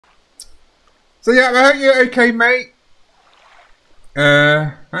So yeah, I hope you're okay, mate.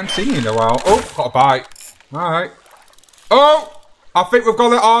 I haven't seen you in a while. Oh, got a bite. Alright. Oh! I think we've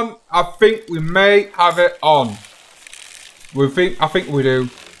got it on. I think we may have it on. I think we do.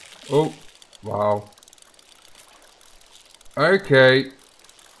 Oh, wow. Okay.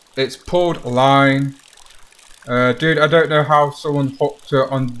 It's pulled line. Dude, I don't know how someone hooked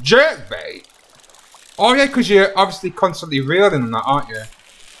it on jerkbait. Oh yeah, because you're obviously constantly reeling on that, aren't you?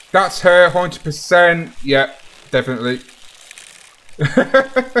 That's her, 100%. Yep, definitely.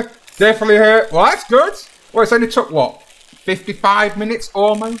 Definitely her. Well, that's good. Well, it's only took, what, 55 minutes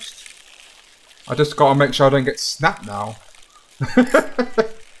almost? I just got to make sure I don't get snapped now.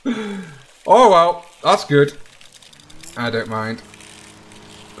 Oh, well, that's good. I don't mind.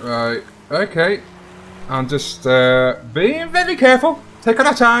 Right, okay. I'm just being very careful. Taking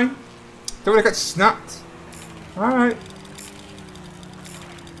our time. Don't want to get snapped. Alright.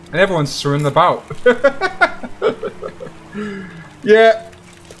 And everyone's swimming about. Yeah.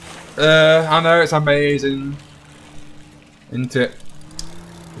 I know, it's amazing. Isn't it?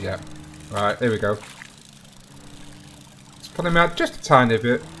 Yeah. Right, here we go. Just pulling me out just a tiny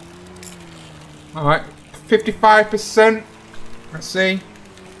bit. Alright. 55%. Let's see.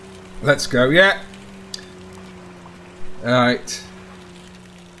 Let's go. Yeah. Alright.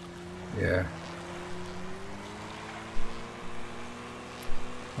 Yeah.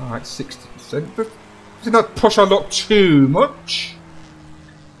 Alright, 60%. But does not push our luck too much.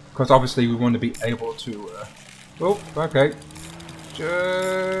 Because obviously we want to be able to... oh, okay.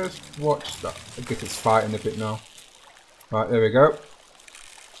 Just watch that. I guess it's fighting a bit now. Right, there we go.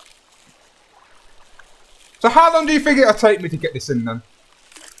 So how long do you think it'll take me to get this in then?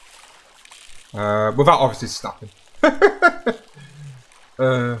 Without obviously snapping.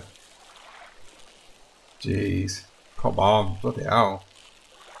 Jeez. Come on, bloody hell.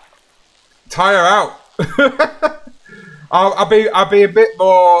 Tire out. I'll be a bit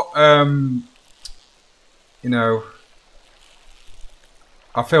more you know,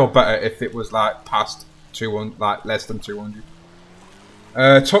 I feel better if it was like past 200, like less than 200.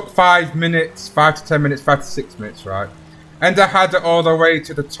 Took 5 minutes, 5 to 10 minutes, 5 to 6 minutes, right? And I had it all the way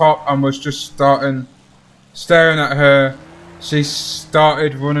to the top and was just staring at her. She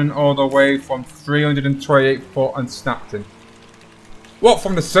started running all the way from 328 foot and snapped in. What,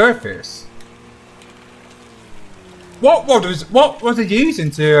 from the surface? What was it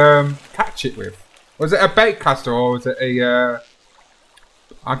using to catch it with? Was it a bait caster or was it a?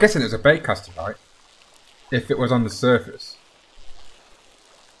 I'm guessing it was a bait caster, right? If it was on the surface,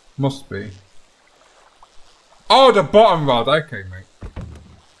 must be. Oh, the bottom rod. Okay, mate.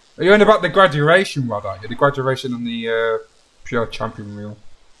 Are you on about the graduation rod? Aren't you? The graduation on the pure champion reel.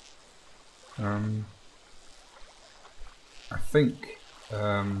 I think.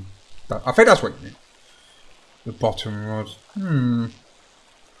 I think that's what you mean. The bottom rod.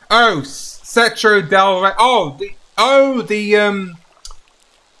 Oh, Cetro del Rey.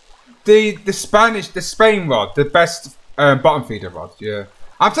 The Spain rod, the best bottom feeder rod. Yeah,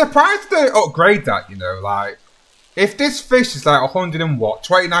 I'm surprised they upgrade that. You know, like if this fish is like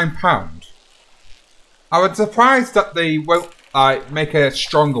 29 pound, I was surprised that they won't like make a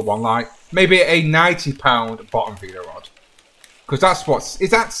stronger one, like maybe a 90 pound bottom feeder rod, because that's is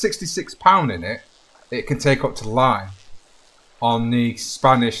that 66 pound in it. It can take up to line on the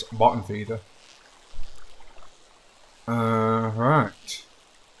Spanish bottom feeder. Right.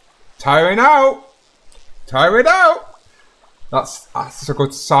 Tiring out. Tiring out. That's a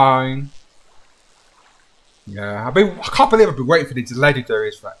good sign. Yeah, I can't believe I've been waiting for these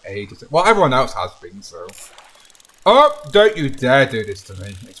legendaries for ages. Well, everyone else has been, so. Oh, don't you dare do this to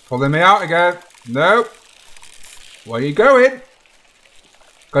me. It's pulling me out again. Nope. Where are you going?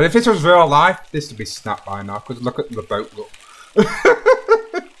 God, if this was real life, this would be snapped by now. Because look at the boat, look.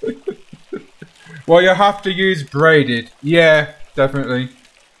 Well, you have to use braided. Yeah, definitely.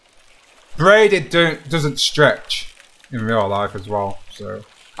 Braided doesn't stretch in real life as well. So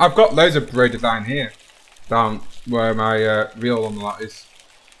I've got loads of braided line here, down where my reel on that is.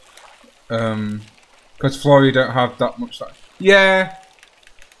 Because Flora don't have that much. Yeah.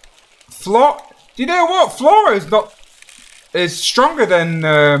 Do you know what? Flora is stronger than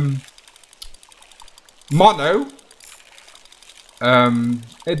mono.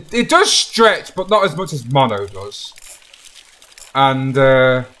 It does stretch, but not as much as mono does. And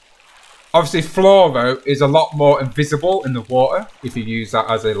obviously fluoro is a lot more invisible in the water if you use that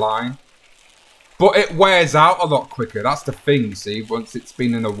as a line. But it wears out a lot quicker. That's the thing, you see, once it's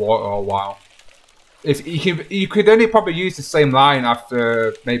been in the water a while. If you could only probably use the same line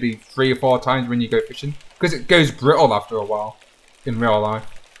after maybe 3 or 4 times when you go fishing, because it goes brittle after a while in real life.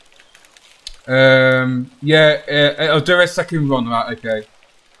 Yeah, it'll do a second run, right? Okay.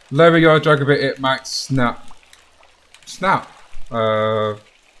 Lower your drag a bit, it might snap. Snap. Right,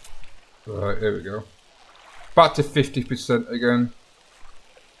 here we go. Back to 50% again.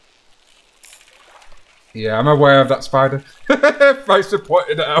 Yeah, I'm aware of that spider. Thanks for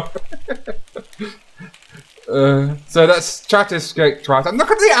pointing it out. So let's try to escape twice. And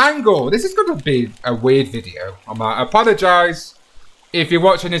look at the angle. This is going to be a weird video. I apologise if you're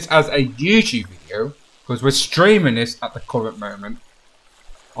watching this as a YouTube video, because we're streaming this at the current moment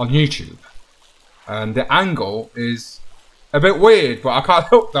on YouTube. And the angle is a bit weird, but I can't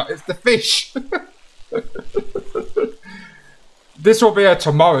help that. It's the fish. This will be a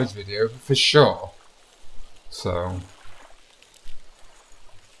tomorrow's video for sure. So,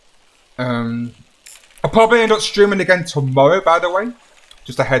 I'll probably end up streaming again tomorrow, by the way.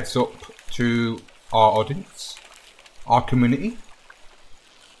 Just a heads up to our audience, our community.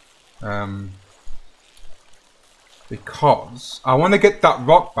 Because I want to get that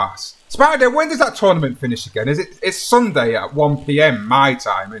rock bass. Spider, when does that tournament finish again? It's Sunday at 1 PM my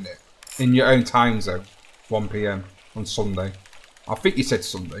time, isn't it? In your own time zone, 1 PM on Sunday. I think you said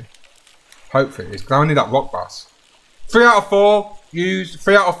Sunday. Hopefully it is, because I need that rock bass. 3 out of 4 used.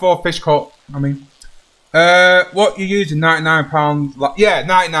 3 out of 4 fish caught. I mean, what you using? £99. Like, yeah,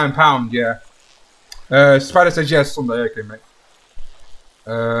 £99. Yeah. Spider says yes, Sunday. Okay, mate.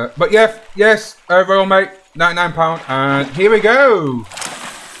 But yeah, yes, overall, mate, £99. And here we go.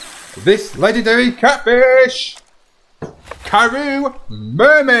 This legendary catfish, Karoo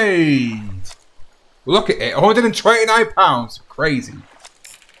Mermaid. Look at it, £129. Crazy.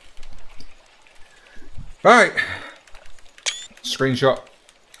 Right. Screenshot.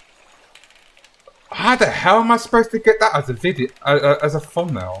 How the hell am I supposed to get that as a video, as a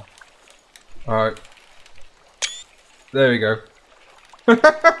thumbnail? Alright. There we go.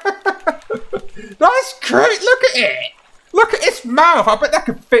 That's great, look at it! Look at its mouth, I bet that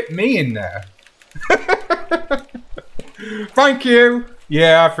could fit me in there. Thank you.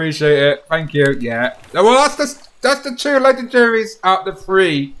 Yeah, I appreciate it. Thank you. Yeah. Well, that's the 2 legendaries out of the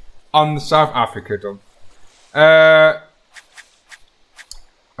 3 on the South Africa done.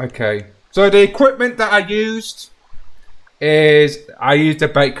 Okay. So the equipment that I used is I used a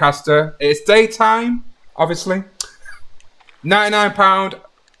bait caster. It's daytime, obviously. £99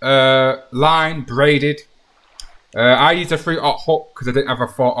 line braided. I used a 3/0 hook because I didn't have a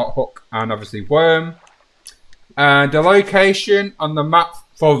 4/0 hook, and obviously worm. And the location on the map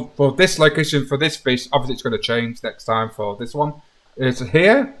for this location for this fish, obviously it's going to change next time for this one. It's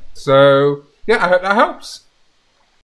here. So yeah, I hope that helps.